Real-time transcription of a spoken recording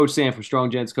Coach Sam from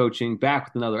Strong Gents Coaching, back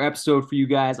with another episode for you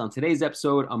guys. On today's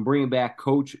episode, I'm bringing back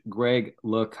Coach Greg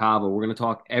Lacava. We're going to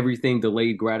talk everything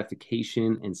delayed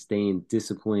gratification and staying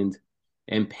disciplined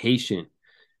and patient.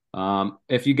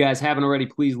 If you guys haven't already,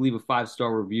 please leave a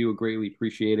 5-star review. I greatly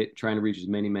appreciate it. Trying to reach as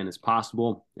many men as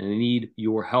possible, and I need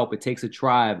your help. It takes a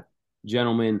tribe,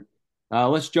 gentlemen.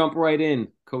 Let's jump right in.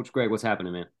 Coach Greg, what's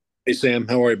happening, man? Hey, Sam.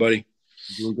 How are you, buddy?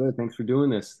 Doing good. Thanks for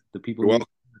doing this. The people You're need welcome.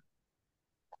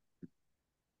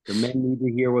 The men need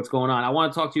to hear what's going on. I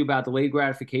want to talk to you about delayed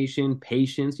gratification,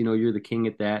 patience. You know, you're the king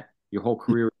at that. Your whole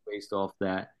career is based off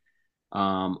that.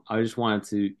 I just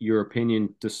wanted your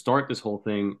opinion to start this whole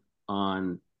thing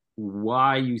on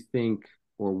why you think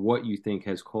or what you think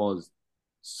has caused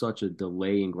such a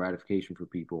delay in gratification for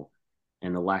people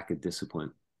and the lack of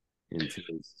discipline in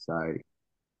today's society.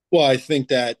 Well, I think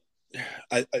that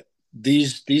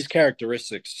these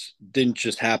characteristics didn't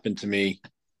just happen to me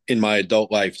in my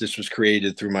adult life. This was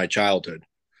created through my childhood,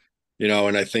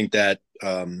 and I think that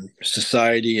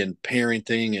society and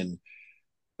parenting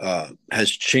and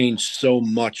has changed so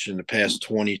much in the past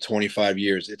 20, 25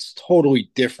 years. It's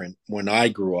totally different when I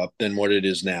grew up than what it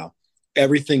is now.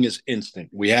 Everything is instant.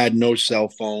 We had no cell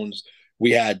phones.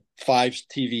 We had 5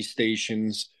 TV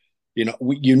stations.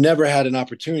 You never had an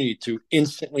opportunity to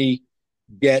instantly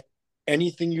get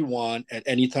anything you want at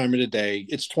any time of the day.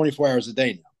 It's 24 hours a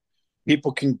day now.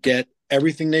 People can get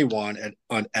everything they want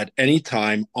at any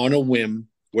time on a whim,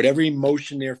 whatever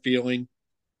emotion they're feeling.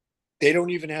 They don't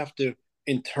even have to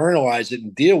internalize it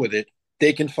and deal with it.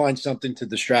 They can find something to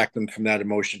distract them from that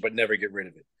emotion, but never get rid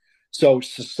of it. So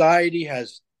society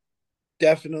has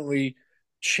definitely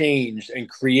changed and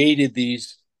created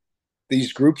these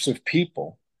groups of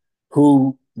people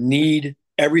who need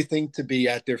everything to be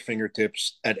at their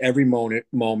fingertips at every moment,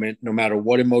 no matter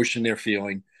what emotion they're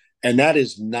feeling. And that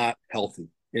is not healthy.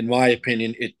 In my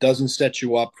opinion, it doesn't set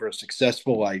you up for a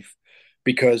successful life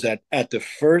because at the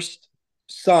first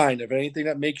sign of anything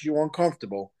that makes you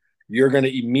uncomfortable, you're going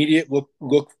to immediately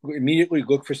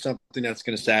look for something that's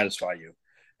going to satisfy you.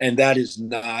 And that is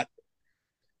not,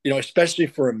 especially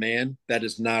for a man, that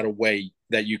is not a way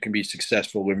that you can be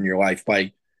successful living your life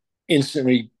by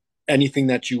instantly anything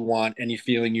that you want, any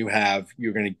feeling you have,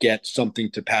 you're going to get something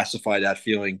to pacify that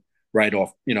feeling right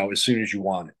off, as soon as you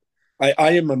want it.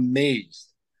 I am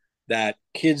amazed that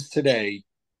kids today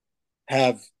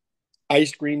have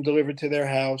ice cream delivered to their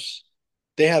house.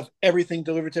 They have everything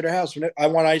delivered to their house. I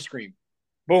want ice cream.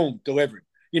 Boom, delivered.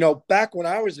 Back when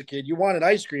I was a kid, you wanted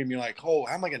ice cream. You're like, oh,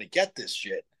 how am I going to get this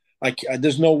shit?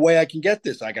 There's no way I can get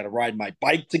this. I got to ride my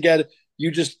bike to get it.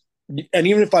 And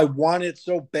even if I wanted it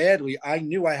so badly, I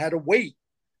knew I had to wait.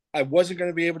 I wasn't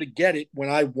going to be able to get it when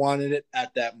I wanted it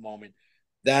at that moment.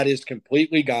 That is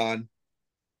completely gone.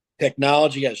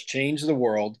 Technology has changed the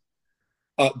world.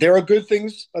 There are good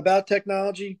things about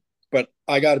technology, but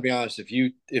I got to be honest. If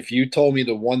you told me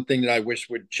the one thing that I wish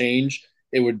would change,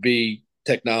 it would be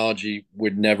technology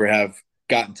would never have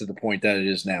gotten to the point that it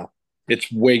is now.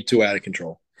 It's way too out of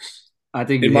control. I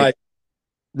think you In hit. my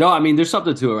No, I mean, there's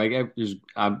something to it, right?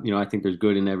 I think there's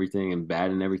good in everything and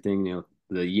bad in everything.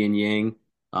 The yin yang.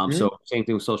 Mhm. So same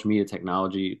thing with social media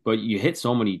technology. But you hit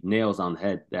so many nails on the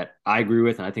head that I agree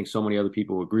with, and I think so many other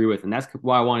people agree with, and that's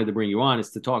why I wanted to bring you on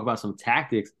is to talk about some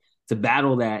tactics to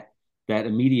battle that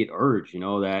immediate urge.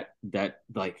 That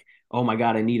like, oh my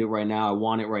God, I need it right now. I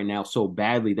want it right now so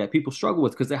badly that people struggle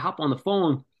with because they hop on the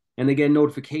phone and they get a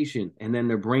notification and then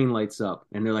their brain lights up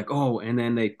and they're like, oh, and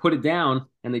then they put it down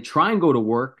and they try and go to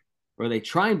work or they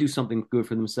try and do something good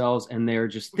for themselves and they're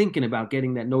just thinking about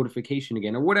getting that notification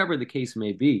again or whatever the case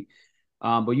may be.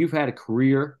 But you've had a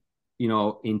career,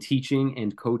 in teaching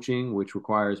and coaching, which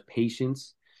requires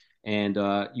patience. And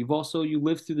you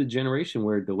lived through the generation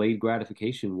where delayed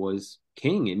gratification was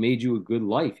king. It made you a good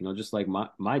life, just like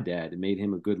my dad, it made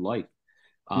him a good life.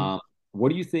 Um, what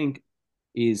do you think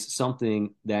is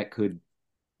something that could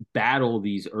battle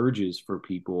these urges for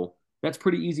people? That's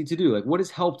pretty easy to do. Like, what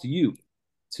has helped you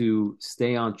to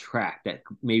stay on track? That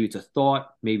maybe it's a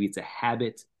thought, maybe it's a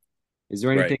habit. Is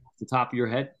there anything Right. off the top of your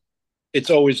head? It's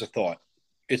always a thought.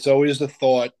 It's always a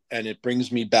thought, and it brings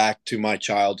me back to my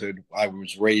childhood. I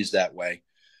was raised that way.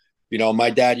 My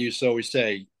dad used to always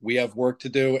say, "We have work to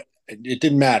do." It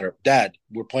didn't matter, Dad.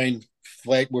 We're playing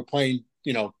flag. We're playing,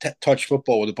 touch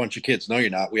football with a bunch of kids. No, you're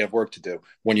not. We have work to do.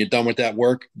 When you're done with that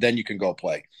work, then you can go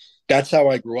play. That's how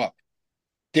I grew up.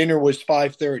 Dinner was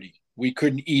 5:30. We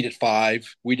couldn't eat at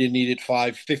 5. We didn't eat at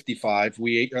 5:55.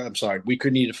 We ate. I'm sorry. We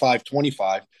couldn't eat at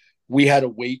 5:25. We had to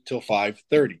wait till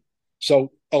 5:30.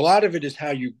 So a lot of it is how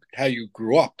you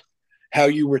grew up, how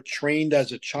you were trained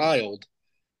as a child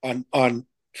on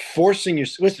forcing you.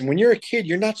 Listen, when you're a kid,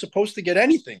 you're not supposed to get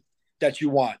anything that you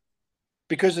want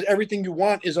because everything you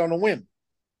want is on a whim.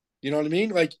 You know what I mean?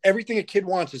 Like everything a kid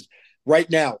wants is right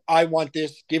now. I want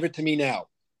this. Give it to me now.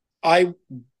 I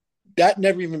that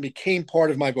never even became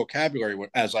part of my vocabulary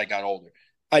as I got older.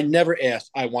 I never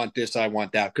asked, I want this, I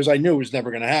want that, because I knew it was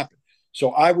never going to happen.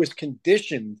 So I was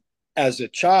conditioned as a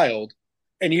child,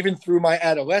 and even through my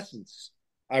adolescence,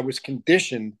 I was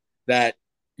conditioned that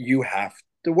you have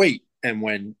to wait. And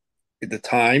when the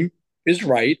time is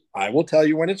right, I will tell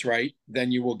you when it's right,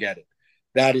 then you will get it.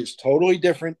 That is totally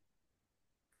different.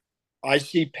 I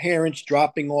see parents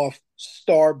dropping off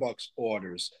Starbucks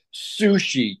orders,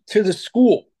 sushi to the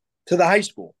school, to the high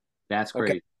school. That's Okay.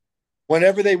 crazy.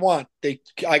 Whenever they want,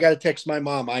 I got to text my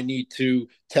mom. I need to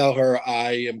tell her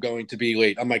I am going to be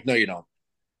late. I'm like, no, you don't.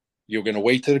 You're going to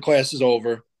wait till the class is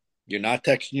over. You're not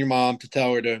texting your mom to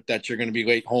tell her that you're going to be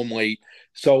late, home late.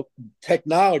 So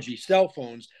technology, cell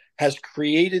phones, has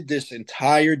created this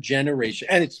entire generation,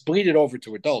 and it's bleeded over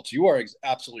to adults. You are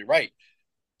absolutely right.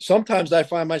 Sometimes I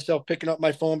find myself picking up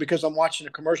my phone because I'm watching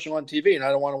a commercial on TV and I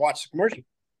don't want to watch the commercial.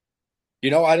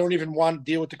 I don't even want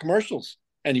to deal with the commercials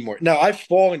anymore. Now, I've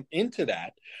fallen into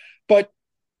that, but,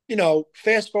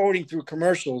 fast forwarding through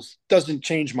commercials doesn't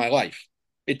change my life.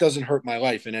 It doesn't hurt my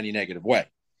life in any negative way.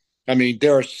 I mean,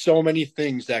 there are so many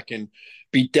things that can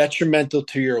be detrimental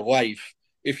to your life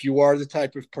if you are the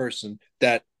type of person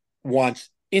that wants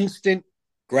instant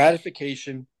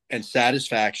gratification and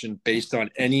satisfaction based on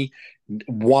any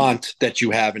want that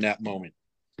you have in that moment.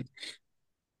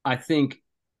 I think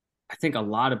I think a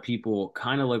lot of people,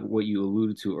 kind of like what you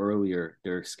alluded to earlier,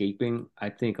 they're escaping. I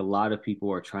think a lot of people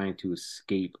are trying to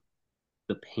escape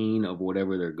the pain of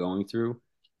whatever they're going through.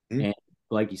 Mm-hmm. And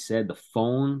like you said, the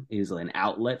phone is an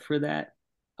outlet for that,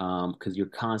 because you're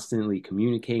constantly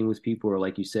communicating with people, or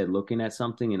like you said, looking at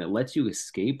something, and it lets you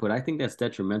escape. But I think that's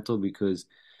detrimental because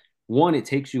one, it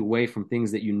takes you away from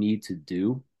things that you need to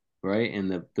do, right?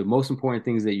 And the most important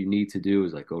things that you need to do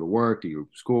is like go to work, do your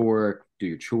schoolwork, do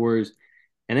your chores.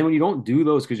 And then when you don't do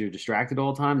those because you're distracted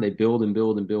all the time, they build and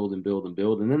build and build and build and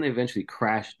build, and then they eventually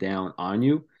crash down on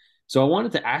you. So I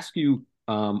wanted to ask you,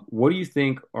 what do you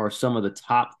think are some of the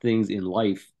top things in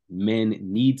life men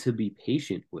need to be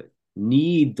patient with,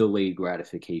 need delayed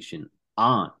gratification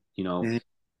on, Mm-hmm.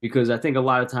 because I think a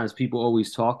lot of times people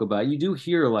always talk about, you do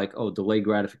hear like, oh, delayed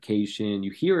gratification.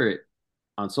 You hear it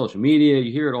on social media,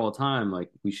 you hear it all the time, like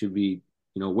we should be,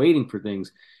 waiting for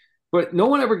things. But no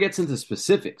one ever gets into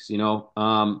specifics.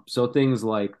 So things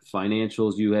like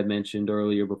financials you had mentioned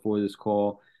earlier before this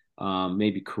call,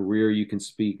 maybe career you can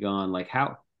speak on, like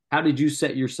how did you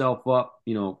set yourself up,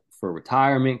 for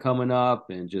retirement coming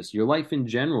up and just your life in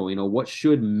general? What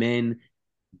should men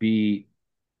be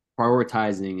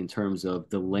prioritizing in terms of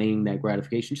delaying that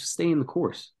gratification? Just stay in the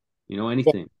course, Well,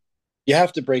 anything. you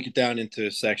have to break it down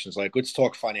into sections. Like, let's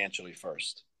talk financially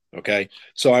first. Okay.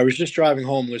 So I was just driving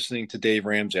home listening to Dave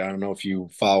Ramsey. I don't know if you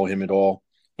follow him at all.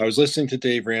 I was listening to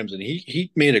Dave Ramsey, and he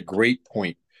made a great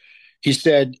point. He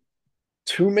said,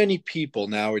 too many people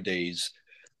nowadays,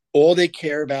 all they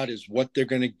care about is what they're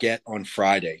going to get on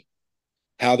Friday,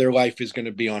 how their life is going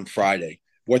to be on Friday,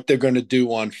 what they're going to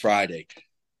do on Friday.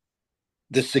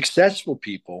 The successful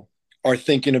people are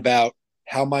thinking about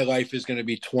how my life is going to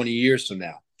be 20 years from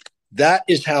now. That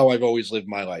is how I've always lived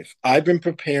my life. I've been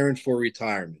preparing for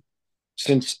retirement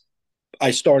since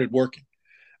I started working.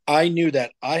 I knew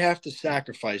that I have to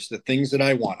sacrifice the things that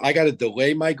I want. I got to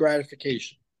delay my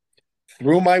gratification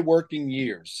through my working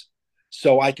years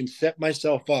so I can set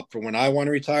myself up for when I want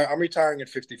to retire. I'm retiring at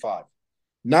 55.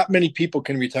 Not many people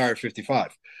can retire at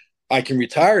 55. I can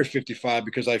retire at 55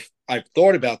 because I've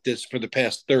thought about this for the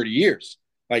past 30 years.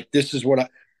 Like, this is what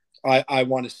I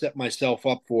want to set myself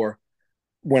up for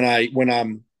when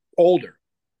I'm older.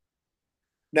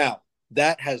 Now,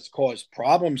 that has caused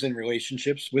problems in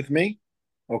relationships with me,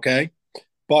 okay?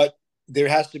 But there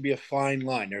has to be a fine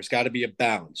line. There's got to be a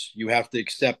balance. You have to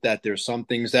accept that there's some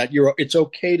things that it's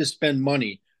okay to spend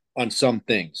money on some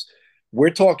things.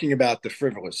 We're talking about the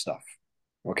frivolous stuff.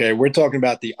 Okay? We're talking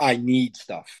about the I need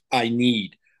stuff. I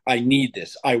need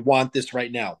this. I want this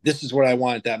right now. This is what I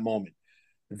want at that moment.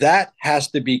 That has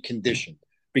to be conditioned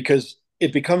because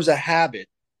it becomes a habit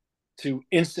to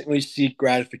instantly seek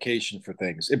gratification for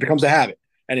things. It becomes a habit,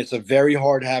 and it's a very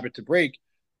hard habit to break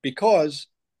because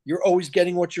you're always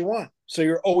getting what you want. So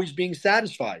you're always being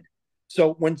satisfied.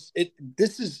 So when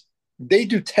they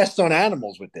do tests on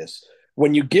animals with this.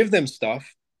 When you give them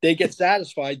stuff, they get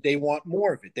satisfied. They want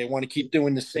more of it. They want to keep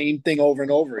doing the same thing over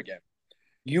and over again.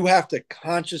 You have to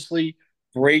consciously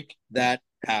break that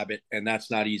habit, and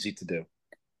that's not easy to do.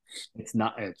 It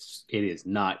is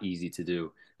not easy to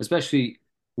do, especially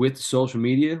with social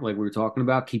media, like we were talking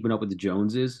about, keeping up with the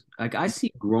Joneses, like I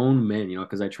see grown men,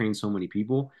 because I train so many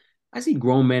people, I see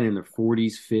grown men in their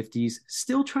 40s, 50s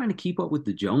still trying to keep up with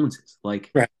the Joneses.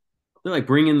 Like Right. they're like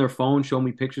bringing their phone, show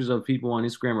me pictures of people on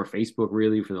Instagram or Facebook,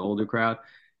 really for the older crowd,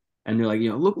 and they're like,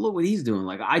 look what he's doing.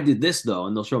 Like I did this though,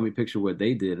 and they'll show me a picture of what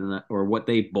they did or what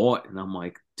they bought, and I'm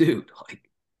like, dude, like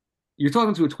you're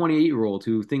talking to a 28-year-old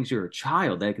who thinks you're a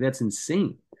child. That's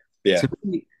insane. Yeah.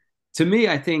 To me,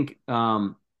 I think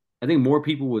more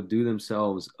people would do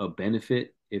themselves a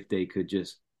benefit if they could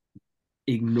just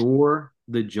ignore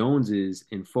the Joneses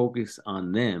and focus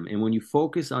on them. And when you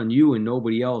focus on you and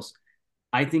nobody else,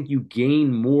 I think you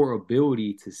gain more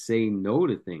ability to say no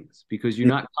to things because you're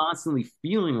not constantly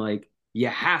feeling like you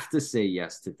have to say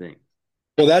yes to things.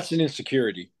 Well, that's an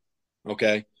insecurity.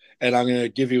 Okay. And I'm going to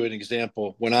give you an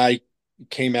example. When I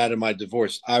came out of my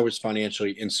divorce, I was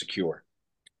financially insecure.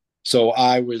 So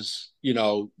I was,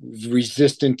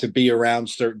 resistant to be around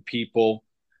certain people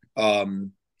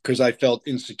because I felt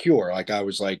insecure. Like I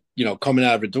was like, coming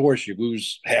out of a divorce, you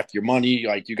lose half your money.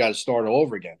 Like you got to start all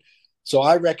over again. So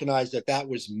I recognized that that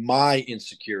was my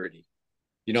insecurity.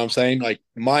 You know what I'm saying? Like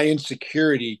my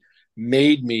insecurity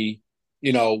made me,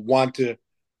 want to.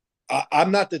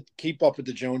 I'm not the keep up with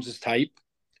the Joneses type.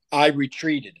 I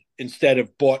retreated instead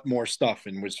of bought more stuff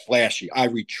and was flashy. I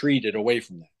retreated away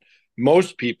from that.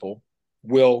 Most people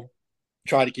will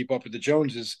try to keep up with the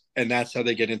Joneses, and that's how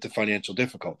they get into financial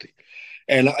difficulty.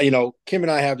 And Kim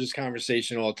and I have this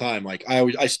conversation all the time. Like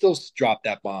I still drop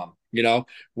that bomb.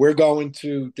 We're going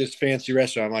to this fancy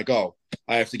restaurant. I'm like, oh,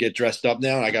 I have to get dressed up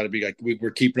now. And I got to be like,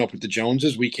 we're keeping up with the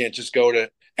Joneses. We can't just go to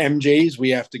MJ's.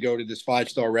 We have to go to this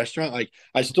 5-star restaurant. Like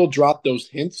I still drop those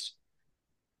hints.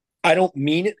 I don't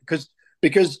mean it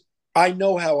because I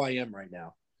know how I am right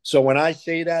now. So when I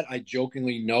say that, I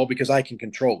jokingly know because I can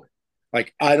control it.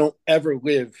 Like I don't ever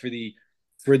live for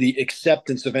the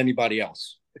acceptance of anybody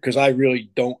else because I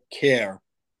really don't care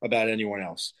about anyone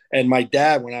else. And my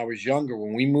dad, when I was younger,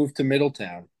 when we moved to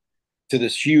Middletown, to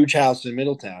this huge house in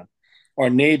Middletown, our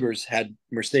neighbors had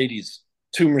Mercedes,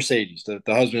 two Mercedes, the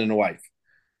husband and the wife.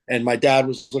 And my dad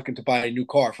was looking to buy a new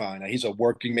car finally. He's a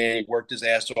working man. He worked his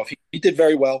ass off. He did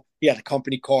very well. He had a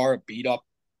company car, a beat up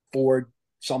Ford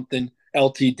something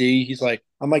LTD.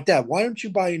 I'm like, Dad, why don't you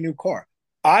buy a new car?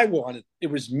 I wanted. It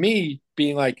was me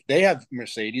being like, they have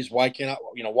Mercedes. Why can't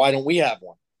I? Why don't we have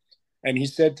one? And he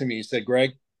said to me, he said,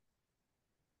 Greg,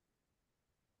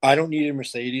 I don't need a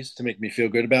Mercedes to make me feel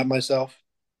good about myself.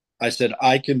 I said,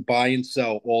 I can buy and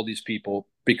sell all these people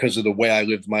because of the way I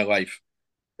lived my life.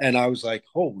 And I was like,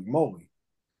 holy moly.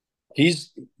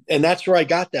 He's and that's where I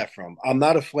got that from. I'm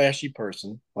not a flashy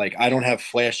person. Like I don't have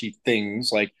flashy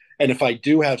things. Like, and if I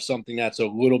do have something that's a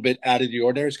little bit out of the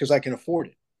ordinary, it's because I can afford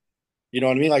it. You know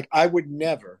what I mean? Like I would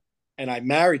never, and I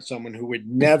married someone who would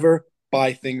never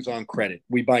buy things on credit.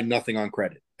 We buy nothing on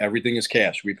credit. Everything is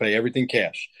cash. We pay everything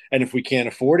cash. And if we can't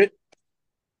afford it,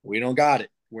 we don't got it.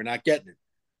 We're not getting it.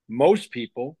 Most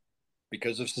people,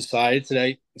 because of society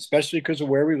today, especially because of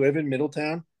where we live in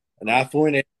Middletown, an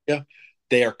affluent area,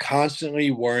 they are constantly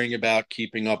worrying about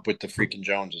keeping up with the freaking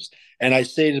Joneses. And I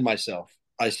say to myself,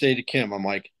 I say to Kim, I'm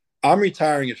like, I'm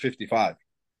retiring at 55.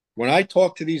 When I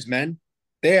talk to these men,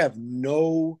 they have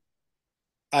no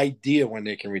idea when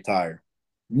they can retire.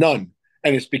 None.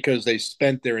 And it's because they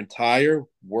spent their entire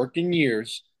working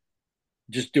years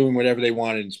just doing whatever they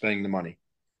wanted and spending the money.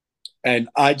 And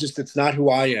it's not who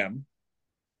I am.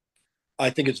 I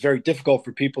think it's very difficult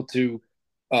for people to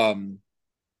um,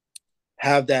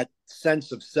 have that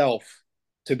sense of self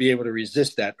to be able to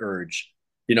resist that urge,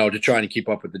 to try and keep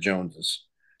up with the Joneses.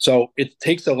 So it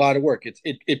takes a lot of work.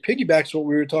 It piggybacks what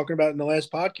we were talking about in the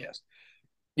last podcast.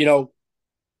 You know,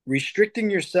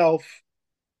 restricting yourself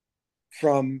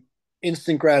from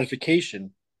instant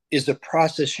gratification is a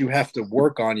process you have to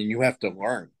work on and you have to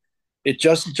learn. It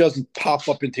just doesn't pop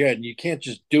up into your head, and you can't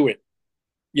just do it.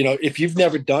 If you've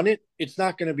never done it, it's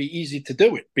not going to be easy to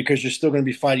do it because you're still going to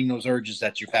be fighting those urges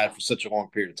that you've had for such a long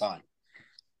period of time.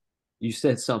 You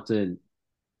said something,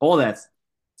 all that's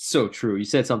so true. You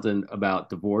said something about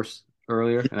divorce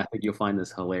earlier, and I think you'll find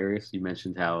this hilarious. You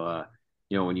mentioned how,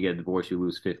 when you get a divorce, you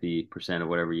lose 50% of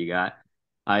whatever you got.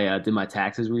 I did my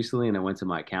taxes recently, and I went to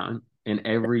my accountant, and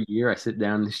every year I sit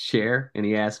down in this chair, and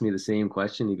he asks me the same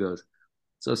question. He goes,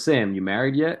 "So, Sam, you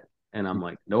married yet?" And I'm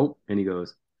like, "Nope." And he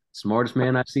goes, "Smartest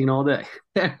man I've seen all day."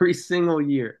 Every single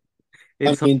year.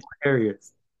 I It's mean,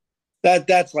 hilarious.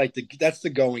 that's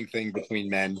the going thing between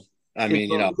men. I It's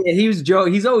mean, yeah,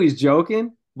 he's always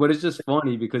joking, but it's just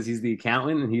funny because he's the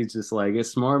accountant and he's just like a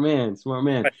smart man, smart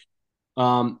man.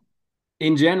 Um,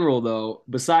 in general though,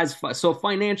 besides so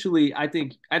financially, I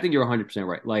think you're 100%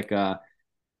 right. Like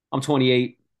I'm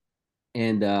 28,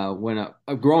 and when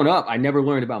growing up, I never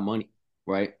learned about money.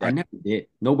 Right? I Right. never did.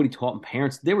 Nobody taught me.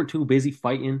 Parents, they were too busy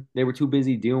fighting. They were too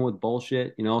busy dealing with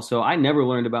bullshit, you know. So I never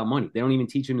learned about money. They don't even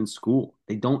teach it in school.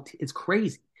 They don't. It's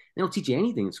crazy. They don't teach you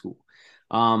anything in school.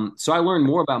 So I learned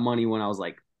more about money when I was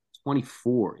like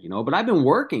 24, you know. But I've been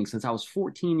working since I was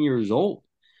 14 years old,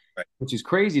 Right. which is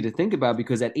crazy to think about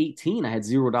because at 18 I had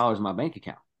 $0 in my bank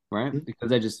account, right? Mhm.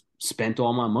 Because I just spent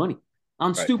all my money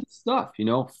on Right. stupid stuff, you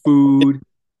know, food.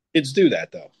 Kids do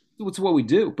that though. It's what we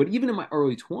do. But even in my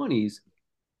early 20s,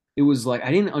 it was like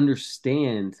I didn't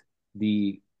understand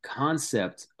the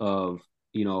concept of,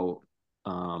 you know,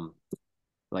 um,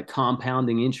 like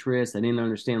compounding interest. I didn't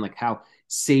understand like how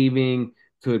saving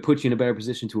could put you in a better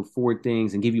position to afford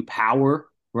things and give you power,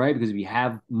 right? Because if you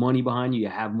have money behind you, you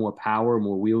have more power,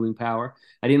 more wielding power.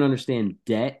 I didn't understand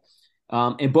debt.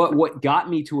 And but what got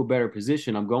me to a better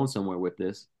position, I'm going somewhere with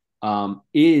this,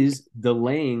 is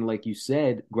delaying, like you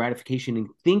said, gratification and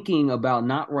thinking about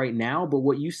not right now, but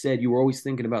what you said, you were always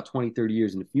thinking about 20, 30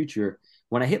 years in the future.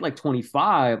 When I hit like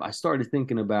 25, I started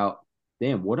thinking about,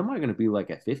 damn, what am I going to be like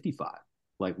at 55?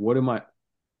 Like, what am I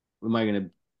going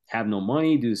to have no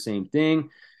money, do the same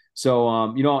thing?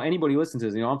 So, you know, anybody listen to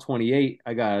this, you know, I'm 28.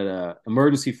 I got an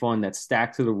emergency fund that's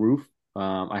stacked to the roof.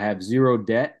 I have zero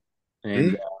debt,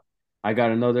 and Mhm. I got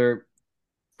another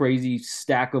crazy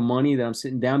stack of money that I'm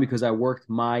sitting down because I worked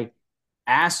my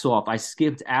ass off. I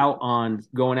skipped out on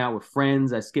going out with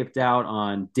friends. I skipped out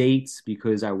on dates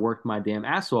because I worked my damn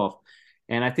ass off.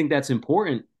 And I think that's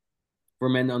important for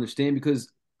men to understand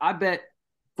because I bet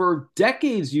for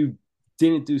decades you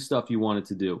didn't do stuff you wanted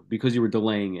to do because you were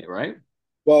delaying it, right?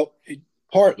 Well,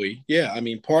 partly, yeah. I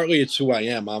mean, partly it's who I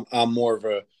am. I'm more of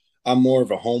a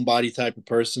homebody type of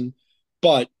person,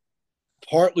 but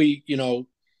partly,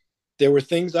 there were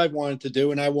things I wanted to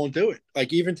do and I won't do it.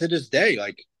 Like even to this day,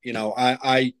 like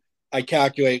I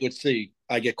calculate. Let's see,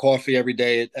 I get coffee every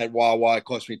day at Wawa. It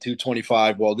costs me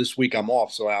 $2.25. Well, this week I'm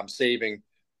off, so I'm saving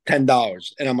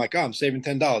 $10, and I'm like, oh, I'm saving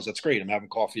 $10. That's great. I'm having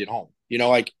coffee at home.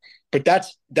 Like, but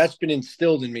that's been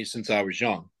instilled in me since I was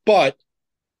young. But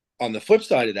on the flip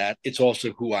side of that, it's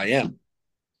also who I am.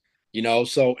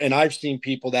 So and I've seen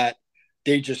people that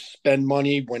they just spend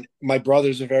money. When my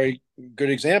brother's a very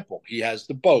good example. He has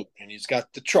the boat and he's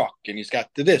got the truck and he's got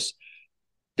the this.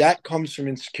 That comes from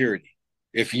insecurity.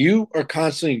 If you are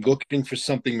constantly looking for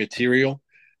something material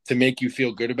to make you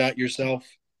feel good about yourself,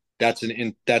 that's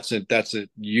a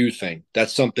you thing.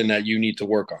 That's something that you need to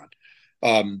work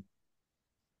on.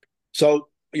 So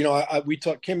we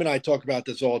talk. Kim and I talk about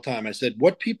this all the time. I said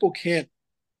what people can't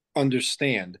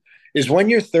understand is when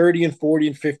you're 30 and 40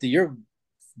 and 50, you're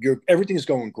everything's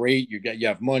going great. You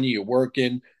have money, you're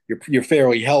working, you're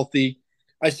fairly healthy.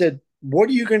 I said, what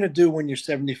are you going to do when you're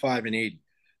 75 and 80?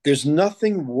 There's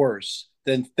nothing worse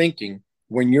than thinking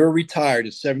when you're retired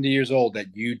at 70 years old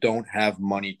that you don't have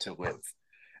money to live.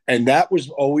 And that was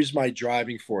always my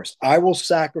driving force. I will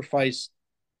sacrifice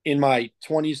in my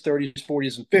 20s, 30s,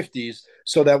 40s, and 50s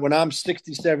so that when I'm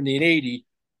 60, 70, and 80,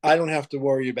 I don't have to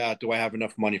worry about do I have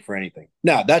enough money for anything.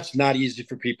 Now, that's not easy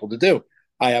for people to do.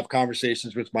 I have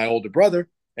conversations with my older brother,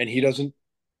 and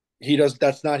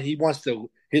that's not, he wants to,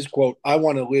 his quote, I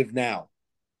want to live now.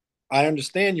 I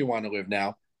understand you want to live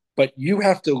now, but you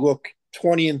have to look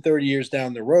 20 and 30 years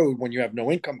down the road when you have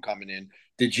no income coming in.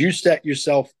 Did you set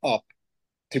yourself up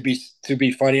to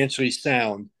be financially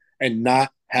sound and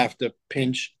not have to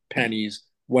pinch pennies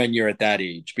when you're at that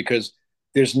age? Because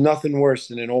there's nothing worse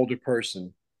than an older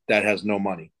person that has no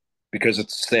money because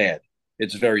it's sad.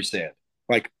 It's very sad.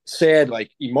 Like sad,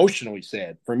 like emotionally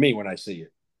sad for me when I see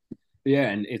it. Yeah,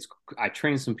 and I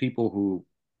train some people who,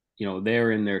 you know,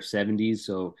 they're in their 70s,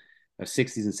 so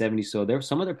 60s and 70s, so there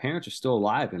some of their parents are still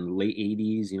alive in the late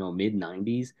 80s, you know, mid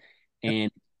 90s,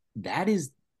 and that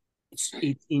is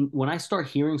it's in when I start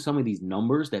hearing some of these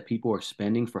numbers that people are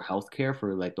spending for healthcare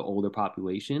for like the older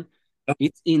population, No,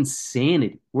 it's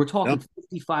insanity. We're talking no,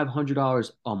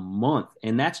 $5,500 a month,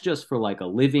 and that's just for like a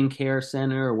living care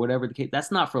center or whatever the case.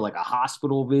 That's not for like a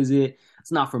hospital visit.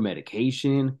 It's not for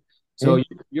medication. So mm,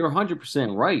 you're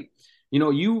 100% right. You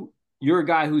know, you're a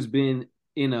guy who's been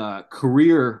in a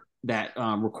career that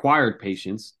required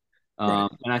patience. right,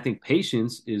 And I think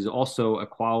patience is also a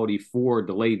quality for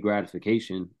delayed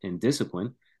gratification and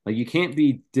discipline. Like you can't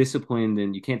be disciplined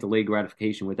and you can't delay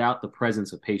gratification without the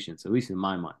presence of patience, at least in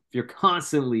my mind. If you're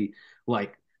constantly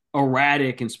like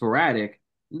erratic and sporadic,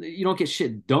 you don't get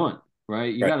shit done,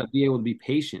 right? You right, got to be able to be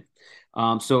patient.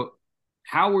 So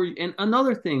how are you? And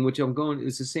another thing, which I'm going,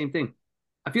 is the same thing.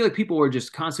 I feel like people are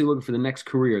just constantly looking for the next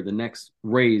career, the next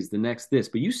raise, the next this,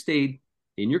 but you stayed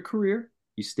in your career.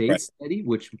 You stayed right. steady,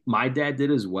 which my dad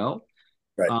did as well.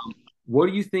 Right. Um, what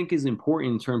do you think is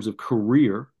important in terms of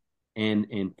career and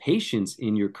patience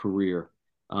in your career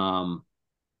um,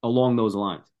 along those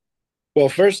lines? Well,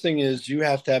 first thing is you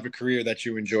have to have a career that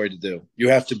you enjoy to do. You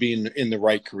have to be in the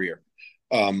right career.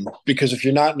 Because if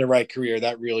you're not in the right career,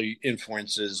 that really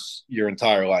influences your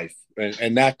entire life.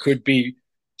 And that could be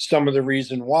some of the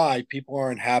reason why people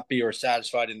aren't happy or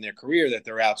satisfied in their career, that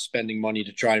they're out spending money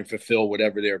to try and fulfill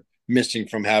whatever they're missing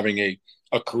from having a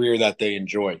career that they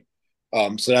enjoy.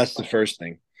 So that's the first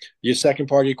thing. Your second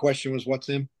part of your question was what's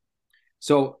in?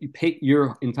 So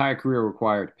your entire career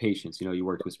required patience. You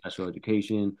worked with special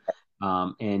education,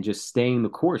 and just staying the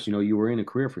course. You were in a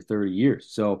career for 30 years.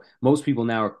 So most people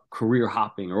now are career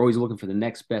hopping, are always looking for the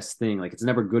next best thing. Like it's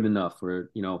never good enough.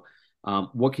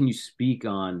 What can you speak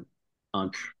on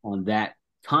on that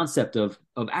concept of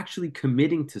actually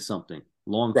committing to something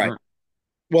long Right. term?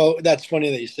 Well, that's funny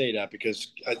that you say that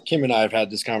because Kim and I have had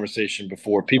this conversation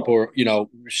before. People are,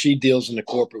 she deals in the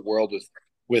corporate world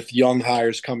with young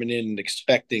hires coming in and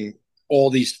expecting all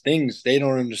these things. They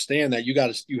don't understand that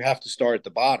you have to start at the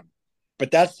bottom. But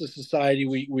that's the society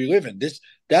we live in. This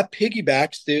that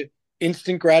piggybacks the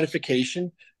instant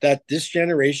gratification that this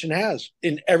generation has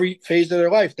in every phase of their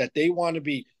life, that they want to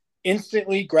be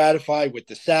instantly gratified with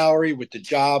the salary, with the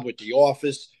job, with the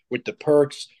office, with the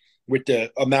perks, with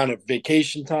the amount of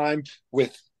vacation time,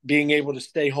 with being able to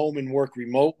stay home and work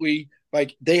remotely.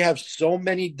 Like they have so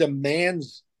many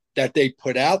demands that they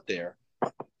put out there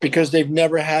because they've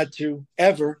never had to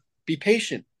ever be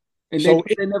patient. And So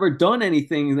they never done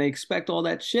anything, and they expect all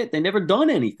that shit. They never done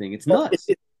anything. It's it, nuts.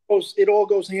 it, it all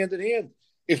goes hand in hand.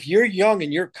 If you're young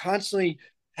and you're constantly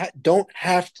don't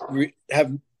have to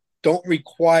have don't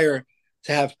require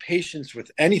to have patience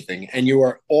with anything, and you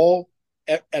are all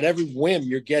at every whim,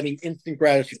 you're getting instant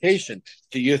gratification.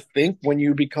 Do you think when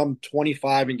you become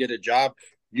 25 and get a job,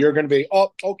 you're going to be,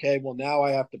 oh, okay, well, now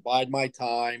I have to bide my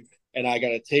time and I got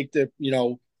to take the,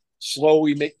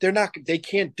 slowly make, they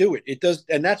can't do it. It does.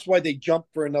 And that's why they jump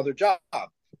for another job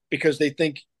because they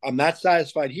think I'm not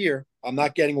satisfied here. I'm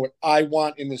not getting what I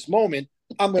want in this moment.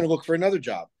 I'm going to look for another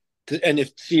job and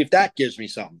see if that gives me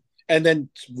something. And then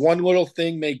one little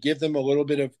thing may give them a little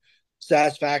bit of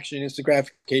satisfaction, instant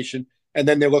gratification, and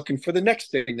then they're looking for the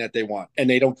next thing that they want, and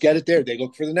they don't get it there. They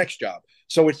look for the next job.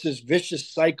 So it's this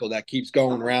vicious cycle that keeps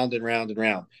going round and round and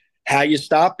round. How you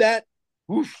stop that?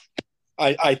 Oof.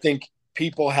 I think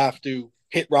people have to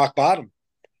hit rock bottom.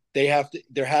 There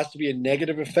has to be a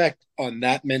negative effect on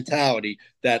that mentality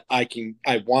that I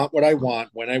want what I want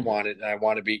when I want it, and I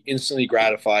want to be instantly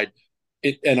gratified,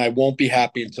 and I won't be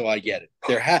happy until I get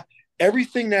it.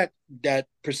 Everything that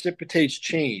precipitates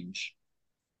change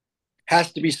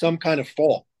has to be some kind of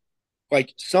fault.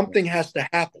 Like something has to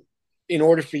happen in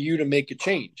order for you to make a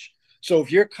change. So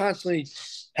if you're constantly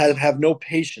have no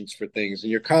patience for things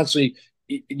and you're constantly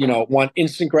want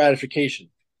instant gratification,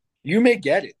 you may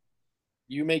get it.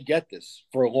 You may get this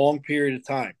for a long period of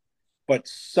time, but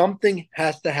something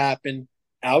has to happen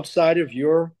outside of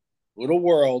your little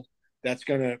world that's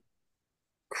going to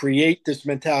create this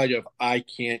mentality of I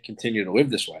can't continue to live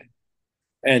this way.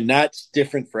 And that's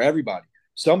different for everybody.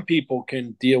 Some people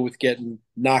can deal with getting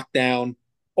knocked down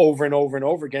over and over and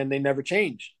over again. They never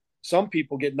change. Some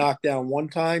people get knocked down one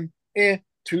time,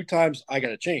 two times, I got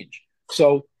to change.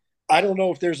 So I don't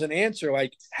know if there's an answer.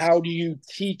 Like, how do you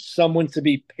teach someone to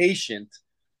be patient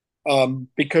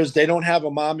because they don't have a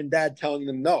mom and dad telling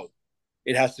them no?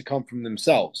 It has to come from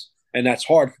themselves. And that's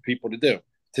hard for people to do,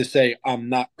 to say, I'm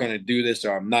not going to do this,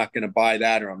 or I'm not going to buy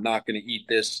that, or I'm not going to eat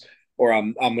this, or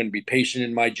I'm going to be patient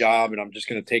in my job and I'm just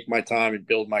going to take my time and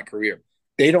build my career.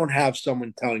 They don't have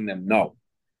someone telling them no.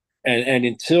 And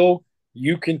until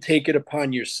you can take it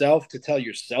upon yourself to tell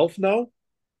yourself no,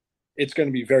 it's going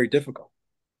to be very difficult.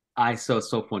 It's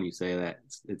so funny you say that.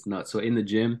 It's nuts. So in the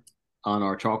gym on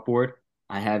our chalkboard,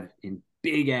 I have in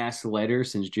big ass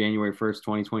letters since January 1st,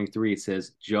 2023, it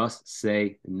says just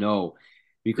say no.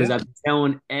 Because Yeah, I've been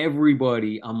telling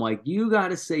everybody, I'm like, you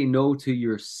gotta say no to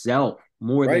yourself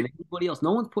more than right. anybody else.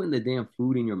 No one's putting the damn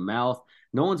food in your mouth.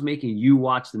 No one's making you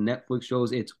watch the Netflix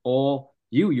shows. It's all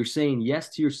you. You're saying yes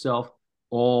to yourself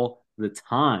all the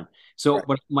time. So, Right.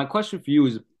 but my question for you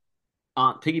is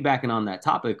piggybacking on that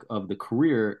topic of the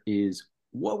career is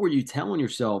what were you telling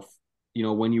yourself,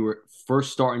 when you were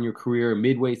first starting your career,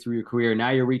 midway through your career, now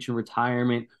you're reaching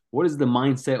retirement? What has the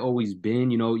mindset always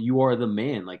been? You are the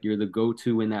man, like you're the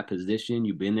go-to in that position.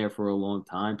 You've been there for a long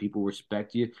time. People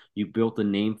respect you. You built a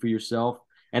name for yourself.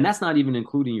 And that's not even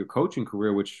including your coaching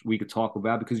career, which we could talk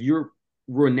about because you're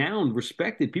renowned,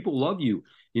 respected. People love you.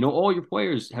 All your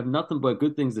players have nothing but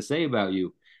good things to say about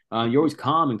you. You're always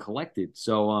calm and collected.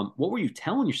 So, what were you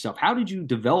telling yourself? How did you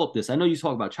develop this? I know you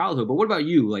talk about childhood, but what about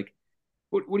you? Like,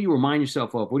 what do you remind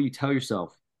yourself of? What do you tell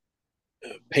yourself?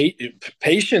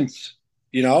 Patience,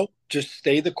 just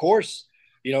stay the course.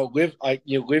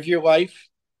 Live your life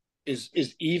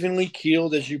is evenly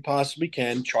keeled as you possibly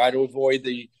can. Try to avoid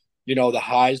the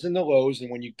highs and the lows. And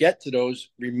when you get to those,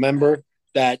 remember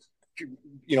that,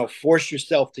 force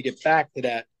yourself to get back to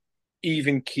that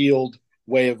even keeled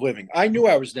way of living. I knew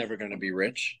I was never going to be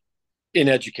rich in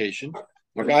education.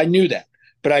 Like, I knew that,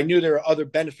 but I knew there are other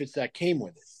benefits that came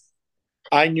with it.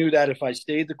 I knew that if I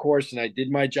stayed the course and I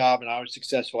did my job and I was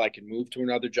successful, I could move to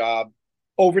another job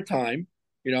over time.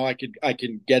 I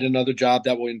can get another job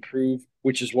that will improve,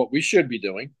 which is what we should be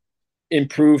doing,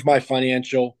 improve my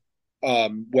financial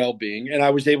well-being, and I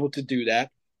was able to do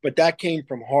that. But that came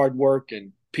from hard work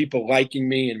and people liking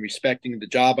me and respecting the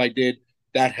job I did.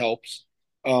 That helps.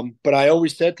 But I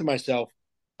always said to myself,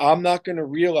 I'm not going to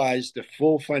realize the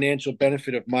full financial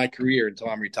benefit of my career until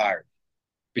I'm retired,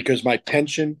 because my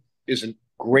pension is a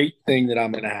great thing that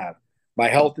I'm going to have. My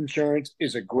health insurance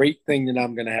is a great thing that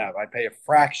I'm going to have. I pay a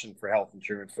fraction for health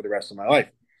insurance for the rest of my life.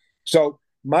 So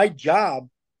my job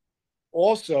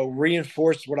also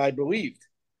reinforced what I believed.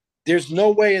 There's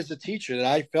no way as a teacher that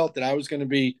I felt that I was going to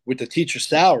be with the teacher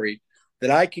salary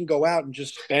that I can go out and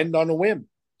just spend on a whim.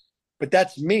 But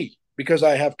that's me, because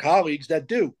I have colleagues that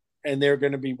do, and they're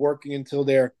going to be working until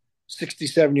they're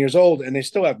 67 years old and they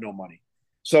still have no money.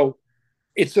 So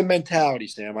it's a mentality,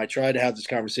 Sam. I try to have this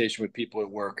conversation with people at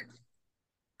work.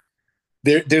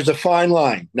 There's a fine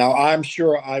line. Now, I'm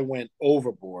sure I went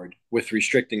overboard with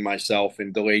restricting myself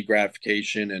and delayed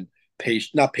gratification and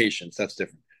not patience, that's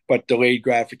different, but delayed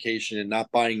gratification and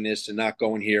not buying this and not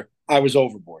going here. I was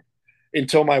overboard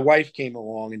until my wife came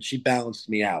along and she balanced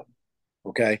me out.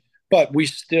 Okay. But we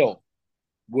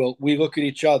look at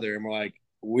each other and we're like,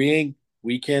 we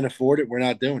can't afford it. We're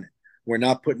not doing it. We're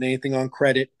not putting anything on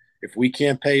credit. If we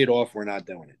can't pay it off, we're not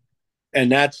doing it.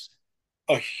 And that's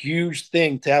a huge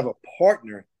thing to have a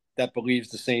partner that believes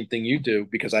the same thing you do,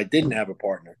 because I didn't have a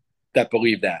partner that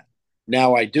believed that.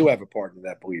 Now I do have a partner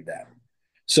that believed that.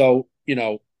 So,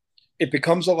 it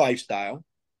becomes a lifestyle,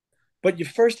 but you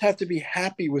first have to be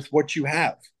happy with what you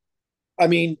have. I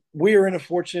mean, we're in a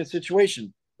fortunate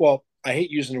situation. Well, I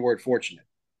hate using the word fortunate,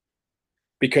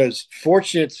 because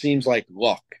fortunate seems like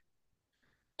luck.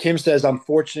 Kim says, I'm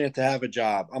fortunate to have a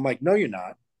job. I'm like, no, you're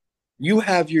not. You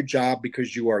have your job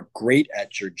because you are great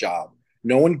at your job.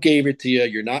 No one gave it to you.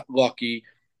 You're not lucky.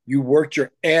 You worked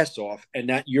your ass off, and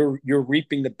that you're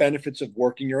reaping the benefits of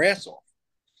working your ass off.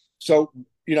 So,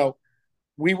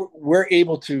 we're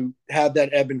able to have that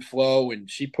ebb and flow, and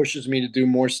she pushes me to do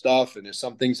more stuff. And there's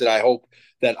some things that I hope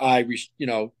that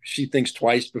she thinks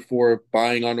twice before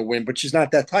buying on a whim, but she's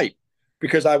not that type,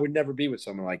 because I would never be with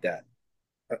someone like that.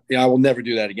 I will never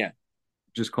do that again.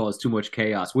 Just cause too much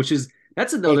chaos, which is But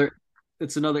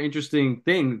that's another interesting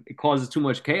thing. It causes too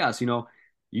much chaos.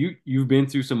 You've been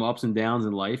through some ups and downs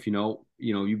in life.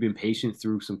 You've been patient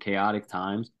through some chaotic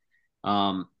times.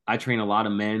 I train a lot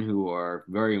of men who are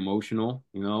very emotional.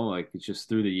 Like it's just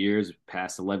through the years,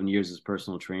 past 11 years as a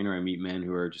personal trainer, I meet men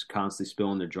who are just constantly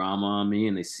spilling their drama on me,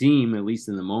 and they seem, at least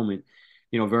in the moment,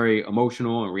 very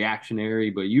emotional and reactionary.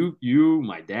 But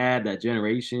my dad, that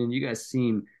generation, you guys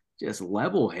seem just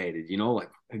level headed,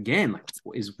 like again, like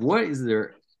is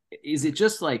there, is it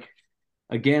just like,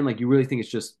 again, like you really think it's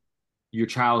just your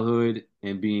childhood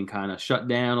and being kind of shut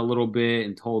down a little bit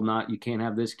and told not, you can't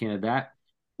have this, can't have that?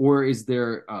 Or is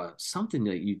there something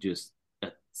that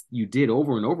you did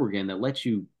over and over again that lets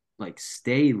you like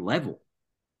stay level?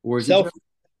 Or is it self just,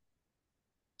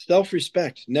 self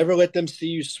respect. Never let them see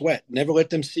you sweat. Never let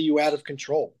them see you out of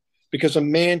control, because a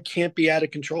man can't be out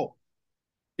of control.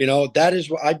 That is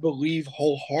what I believe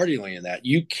wholeheartedly in, that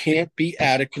you can't be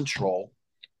out of control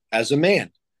as a man.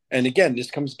 And again,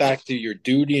 this comes back to your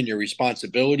duty and your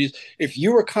responsibilities. If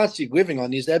you are constantly living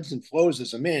on these ebbs and flows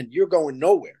as a man, you're going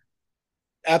nowhere,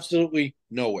 absolutely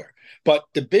nowhere. But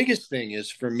the biggest thing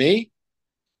is for me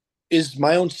is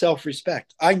my own self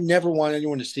respect. I never want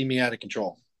anyone to see me out of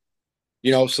control.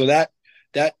 So that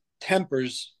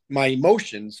tempers my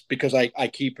emotions, because I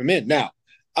keep them in. Now,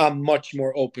 I'm much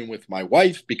more open with my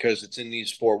wife because it's in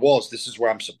these four walls. This is where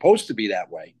I'm supposed to be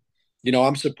that way.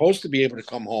 I'm supposed to be able to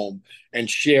come home and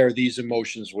share these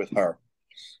emotions with her.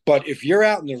 But if you're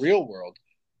out in the real world,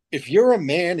 if you're a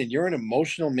man and you're an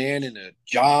emotional man in a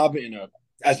job,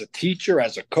 as a teacher,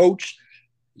 as a coach,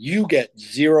 you get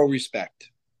zero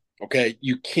respect. Okay.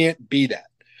 You can't be that.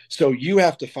 So you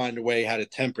have to find a way how to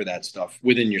temper that stuff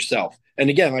within yourself. And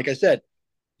again, like I said,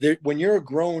 when you're a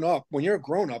grown up,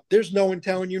 there's no one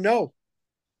telling you no.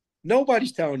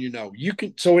 Nobody's telling you no. You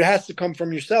can, so it has to come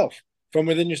from yourself, from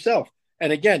within yourself.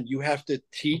 And again, you have to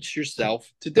teach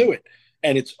yourself to do it.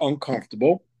 And it's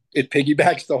uncomfortable. It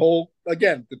piggybacks the whole,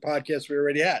 again, the podcast we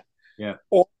already had. Yeah.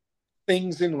 All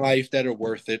things in life that are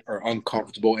worth it are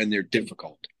uncomfortable and they're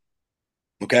difficult.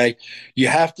 Okay. You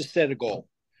have to set a goal.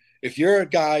 If you're a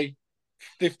guy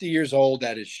 50 years old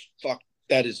that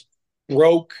is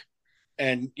broke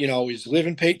and is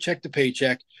living paycheck to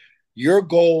paycheck, your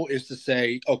goal is to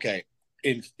say, okay,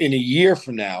 in a year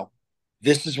from now,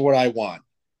 this is what I want.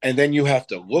 And then you have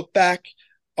to look back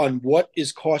on what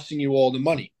is costing you all the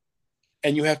money.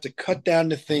 And you have to cut down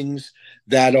the things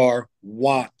that are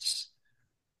wants.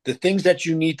 The things that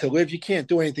you need to live, you can't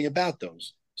do anything about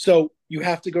those. So you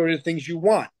have to go to the things you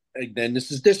want. And then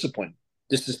this is discipline.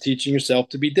 This is teaching yourself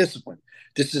to be disciplined.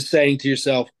 This is saying to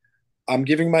yourself, I'm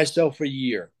giving myself a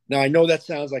year. Now, I know that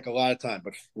sounds like a lot of time,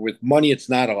 but with money, it's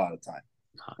not a lot of time.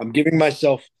 I'm giving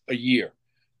myself a year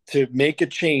to make a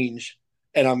change,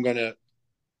 and I'm going to,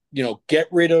 get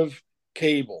rid of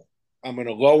cable. I'm going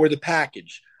to lower the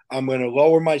package. I'm going to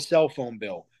lower my cell phone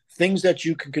bill. Things that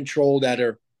you can control that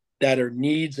are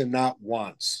needs and not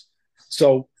wants.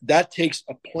 So that takes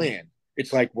a plan.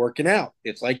 It's like working out.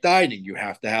 It's like dieting. You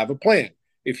have to have a plan.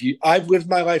 I've lived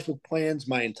my life with plans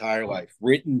my entire life,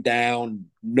 written down,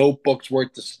 notebooks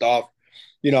worth of stuff.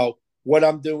 You know what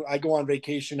I'm doing. I go on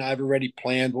vacation. I've already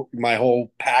planned my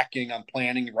whole packing. I'm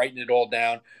planning, writing it all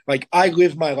down. Like I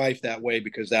live my life that way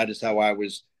because that is how I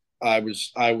was. I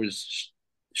was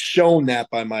shown that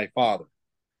by my father.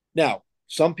 Now,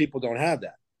 some people don't have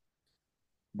that.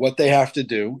 What they have to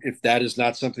do, if that is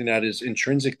not something that is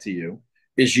intrinsic to you,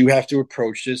 is you have to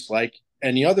approach this like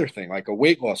any other thing, like a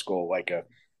weight loss goal, like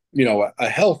a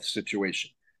health situation.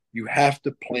 You have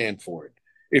to plan for it.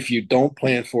 If you don't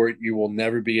plan for it, you will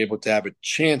never be able to have a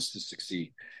chance to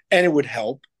succeed. And it would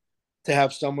help to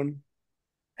have someone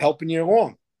helping you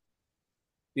along.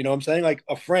 You know what I'm saying? Like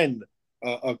a friend,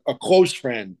 a close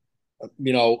friend,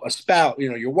 a spouse,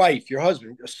 your wife, your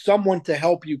husband, someone to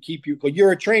help you keep you.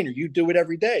 You're a trainer. You do it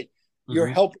every day. You're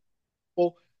Hmm. helping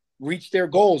people reach their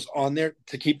goals on their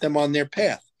to keep them on their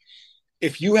path.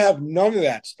 If you have none of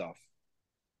that stuff,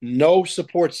 no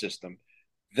support system,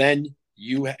 then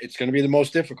it's going to be the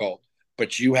most difficult.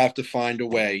 But you have to find a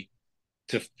way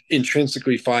to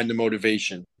intrinsically find the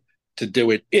motivation to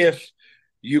do it. If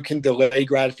you can delay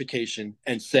gratification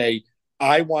and say,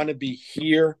 I want to be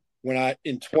here when I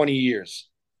in 20 years.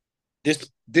 This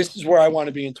is where I want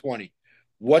to be in 20.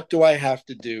 What do I have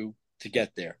to do to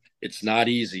get there? It's not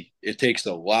easy. It takes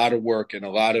a lot of work and a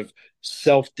lot of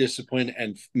self-discipline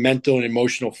and mental and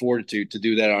emotional fortitude to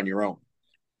do that on your own.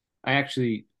 I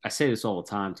say this all the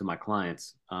time to my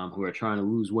clients who are trying to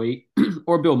lose weight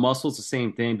or build muscle. It's the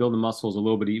same thing. Building muscle is a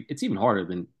little bit. It's even harder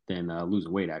than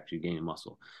losing weight. Actually, gaining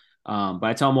muscle. But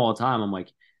I tell them all the time. I'm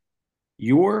like,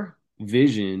 your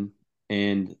vision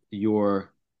and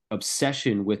your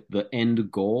obsession with the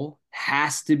end goal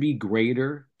has to be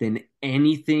greater than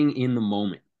anything in the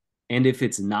moment. And if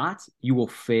it's not, you will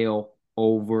fail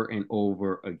over and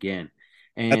over again.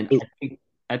 And Absolutely.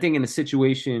 I think in a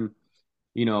situation,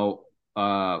 you know,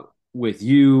 uh, with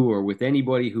you or with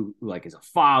anybody who like is a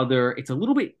father, it's a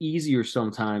little bit easier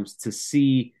sometimes to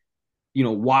see,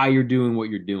 why you're doing what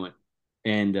you're doing.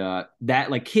 And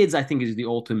that like kids, I think is the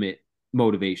ultimate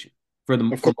motivation Of for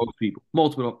course. most people,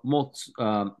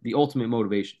 the ultimate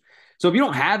motivation. So if you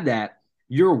don't have that,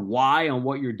 your why on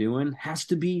what you're doing has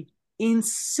to be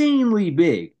insanely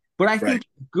big. But I Right. think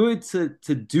good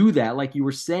to do that, like you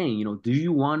were saying, do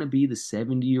you want to be the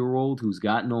 70-year-old who's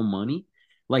got no money?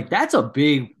 Like that's a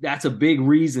big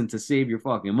reason to save your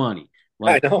fucking money.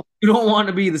 I Like know. you don't want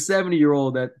to be the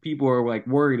 70-year-old that people are like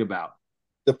worried about.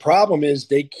 The problem is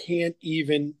they can't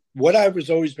even what I've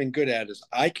always been good at is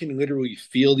I can literally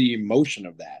feel the emotion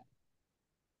of that.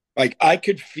 Like I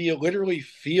could literally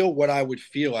feel what I would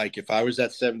feel like if I was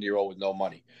that 70-year-old with no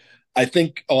money. I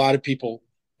think a lot of people,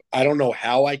 I don't know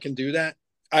how I can do that.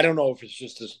 I don't know if it's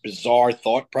just this bizarre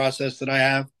thought process that I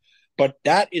have, but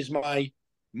that is my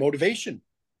motivation.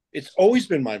 It's always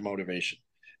been my motivation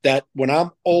that when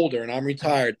I'm older and I'm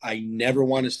retired, I never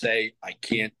want to say I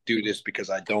can't do this because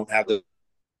I don't have the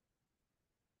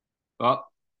Oh,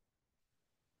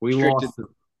 we restricted. lost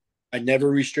I never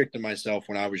restricted myself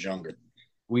when I was younger.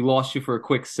 we lost you for a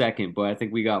quick second, but I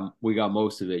think we got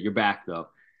most of it. You're back though.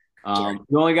 Sorry.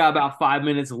 We only got about 5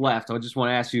 minutes left. I just want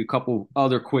to ask you a couple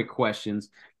other quick questions.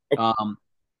 Um,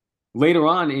 Later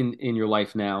on in your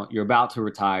life now, you're about to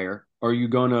retire. Are you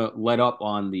going to let up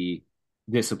on the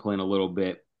discipline a little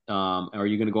bit? Are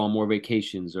you going to go on more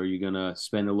vacations? Are you going to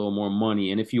spend a little more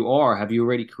money? And if you are, have you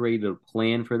already created a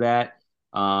plan for that?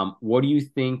 What do you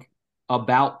think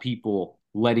about people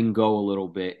letting go a little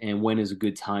bit and when is a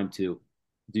good time to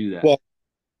do that? Well,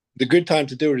 the good time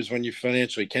to do it is when you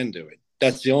financially can do it.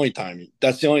 That's the only time.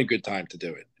 That's the only good time to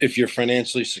do it. If you're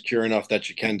financially secure enough that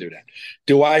you can do that.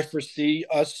 Do I foresee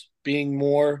us being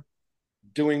more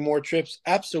doing more trips?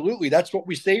 Absolutely. That's what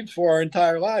we saved for our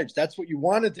entire lives. That's what you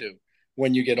want to do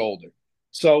when you get older.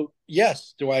 So,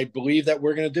 yes, do I believe that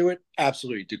we're going to do it?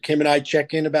 Absolutely. Do Kim and I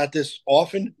check in about this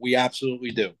often? We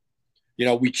absolutely do.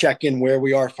 We check in where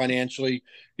we are financially.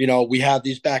 We have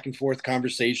these back and forth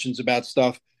conversations about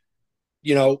stuff.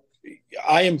 You know,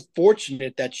 I am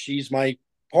fortunate that she's my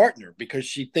partner because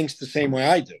she thinks the same way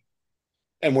I do.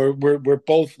 And we're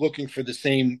both looking for the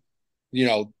same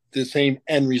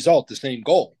end result, the same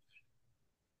goal.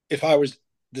 If I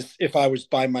was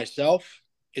by myself,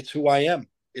 it's who I am.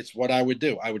 It's what I would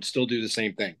do. I would still do the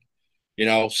same thing.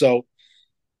 So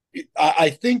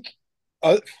I think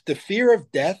the fear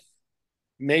of death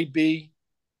may be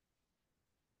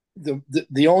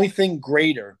the only thing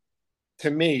greater to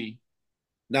me,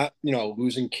 not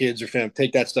losing kids or family.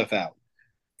 Take that stuff out.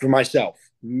 For myself,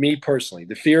 me personally,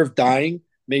 the fear of dying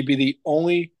may be the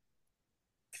only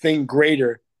thing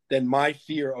greater than my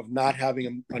fear of not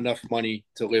having enough money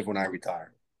to live when I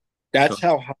retire. So, That's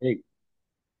how hey,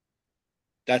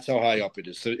 that's how high up it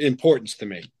is. So importance to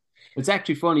me. it's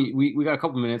actually funny. We got a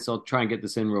couple minutes. So I'll try and get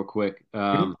this in real quick.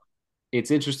 Mhm. It's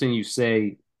interesting you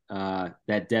say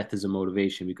that death is a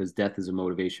motivation because death is a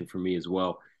motivation for me as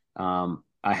well.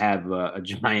 I have a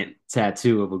giant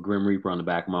tattoo of a Grim Reaper on the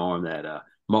back of my arm that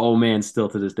my old man still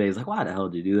to this day is like, why the hell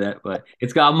did you do that? But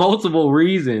it's got multiple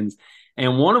reasons.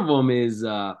 And one of them is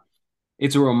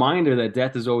it's a reminder that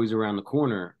death is always around the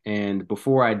corner. And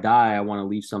before I die, I want to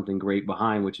leave something great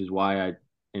behind, which is why I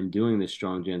am doing this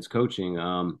Strong Gents coaching.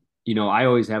 I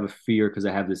always have a fear because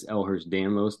I have this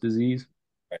Ehlers-Danlos disease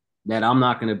that I'm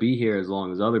not going to be here as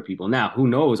long as other people. Now, who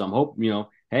knows? I'm hoping,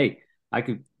 hey, I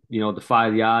could, defy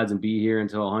the odds and be here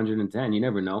until 110. You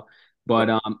never know. But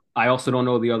Right. I also don't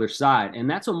know the other side. And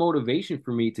that's a motivation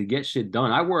for me to get shit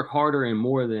done. I work harder and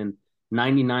more than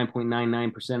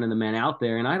 99.99% of the men out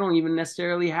there, and I don't even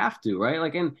necessarily have to, right?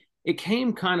 Like, and it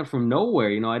came kind of from nowhere.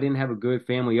 I didn't have a good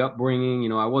family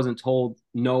upbringing. I wasn't told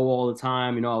no all the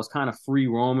time. I was kind of free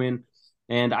roaming.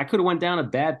 And I could have went down a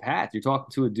bad path. You're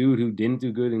talking to a dude who didn't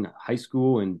do good in high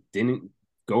school and didn't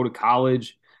go to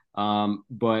college.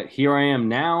 But here I am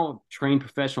now, trained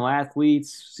professional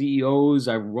athletes, CEOs.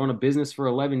 I've run a business for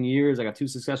 11 years. I got two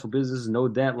successful businesses, no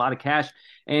debt, a lot of cash.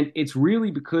 And it's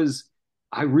really because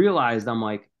I realized I'm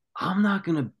like, I'm not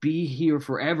going to be here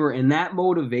forever. And that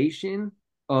motivation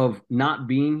of not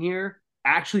being here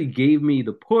actually gave me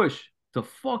the push to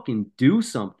fucking do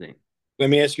something. Let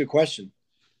me ask you a question.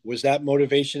 Was that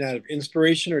motivation out of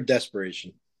inspiration or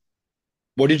desperation?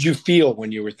 What did you feel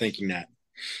when you were thinking that?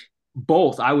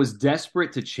 Both. I was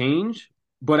desperate to change,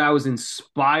 but I was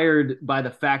inspired by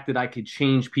the fact that I could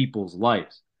change people's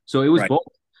lives. So it was Right. both.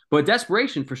 But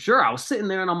desperation for sure. I was sitting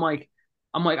there and I'm like,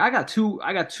 I got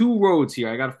two roads here.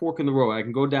 I got a fork in the road. I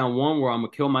can go down one where I'm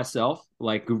gonna kill myself,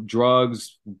 like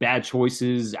drugs, bad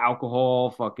choices,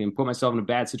 alcohol, fucking put myself in a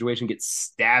bad situation, get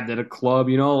stabbed at a club,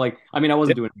 like I mean, I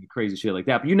wasn't doing any crazy shit like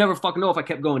that, but you never fucking know if I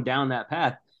kept going down that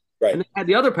path. And Right. then I had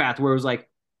the other path where it was like,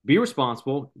 be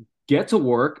responsible, get to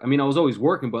work. I mean, I was always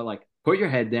working, but like put your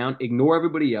head down, ignore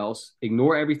everybody else,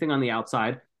 ignore everything on the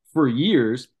outside for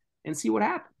years and see what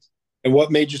happens. And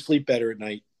what made you sleep better at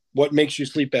night? What makes you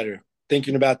sleep better?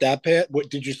 Thinking about that, Pat? What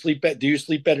did you sleep better? Do you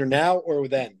sleep better now or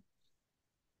then?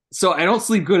 So I don't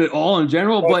sleep good at all in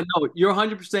general, Oh, but no, you're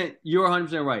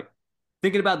 100% right.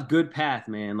 Thinking about the good path,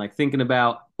 man, like thinking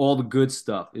about all the good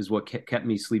stuff is what kept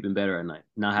me sleeping better at night.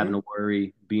 Not having mhm, to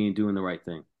worry, doing the right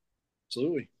thing.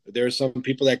 absolutely. There are some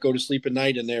people that go to sleep at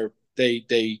night and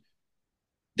they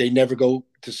never go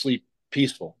to sleep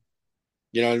peaceful.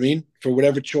 You know what I mean? For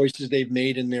whatever choices they've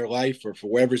made in their life or for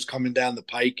whatever's coming down the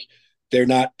pike, they're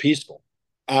not peaceful.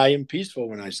 I am peaceful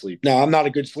when I sleep. Now, I'm not a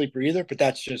good sleeper either, but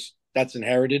that's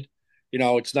inherited.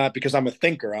 It's not because I'm a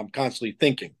thinker. I'm constantly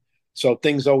thinking. So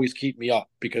things always keep me up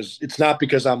because it's not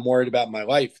because I'm worried about my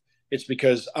life. It's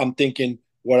because I'm thinking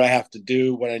what I have to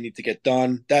do, what I need to get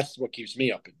done. That's what keeps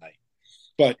me up at night.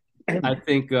 But I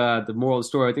think the moral of the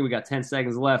story, I think we got 10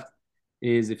 seconds left,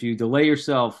 is if you delay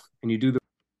yourself and you do the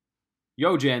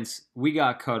yo, gents, we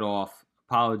got cut off.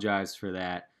 Apologize for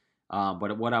that.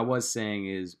 But what I was saying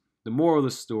is the moral of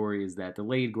the story is that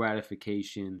delayed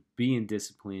gratification, being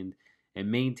disciplined,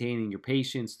 and maintaining your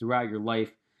patience throughout your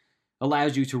life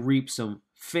allows you to reap some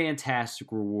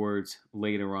fantastic rewards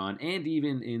later on and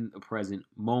even in a present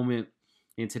moment.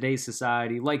 In today's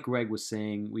society, like Greg was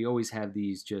saying, we always have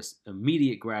these just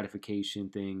immediate gratification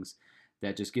things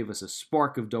that just give us a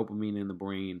spark of dopamine in the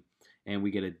brain and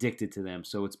we get addicted to them.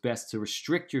 So it's best to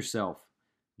restrict yourself.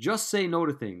 Just say no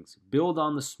to things. Build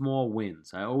on the small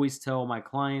wins. I always tell my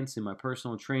clients in my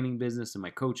personal training business and my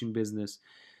coaching business,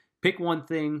 pick one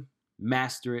thing,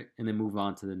 master it, and then move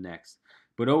on to the next.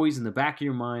 But always in the back of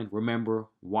your mind, remember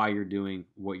why you're doing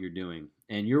what you're doing.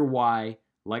 And your why,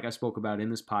 like I spoke about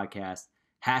in this podcast,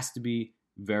 has to be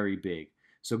very big.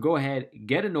 So go ahead,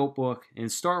 get a notebook,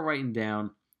 and start writing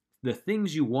down the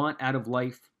things you want out of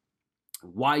life,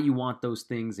 why you want those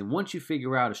things. And once you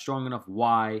figure out a strong enough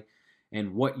why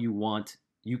and what you want,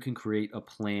 you can create a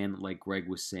plan, like Greg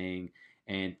was saying,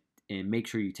 and make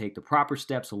sure you take the proper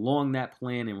steps along that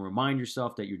plan and remind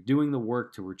yourself that you're doing the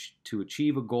work to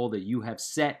achieve a goal that you have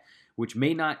set, which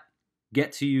may not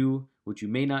get to you, which you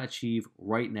may not achieve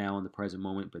right now in the present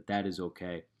moment, but that is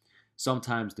okay.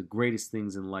 Sometimes the greatest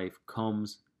things in life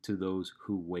comes to those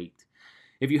who wait.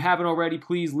 If you haven't already,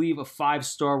 please leave a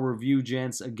 5-star review,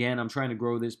 gents. Again, I'm trying to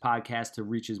grow this podcast to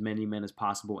reach as many men as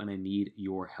possible, and I need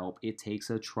your help. It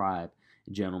takes a tribe,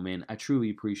 gentlemen. I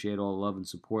truly appreciate all the love and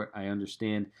support. I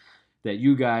understand that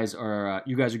you guys are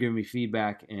giving me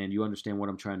feedback, and you understand what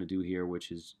I'm trying to do here, which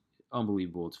is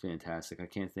unbelievable. It's fantastic. I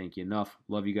can't thank you enough.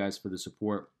 Love you guys for the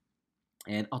support,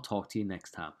 and I'll talk to you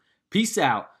next time. Peace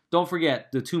out. Don't forget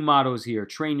the 2 mottos here.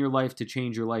 Train your life to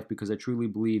change your life, because I truly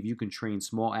believe you can train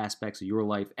small aspects of your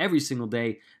life every single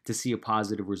day to see a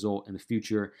positive result in the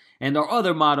future. And our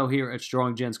other motto here at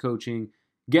Strong Gents Coaching,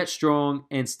 get strong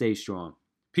and stay strong.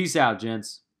 Peace out,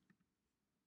 gents.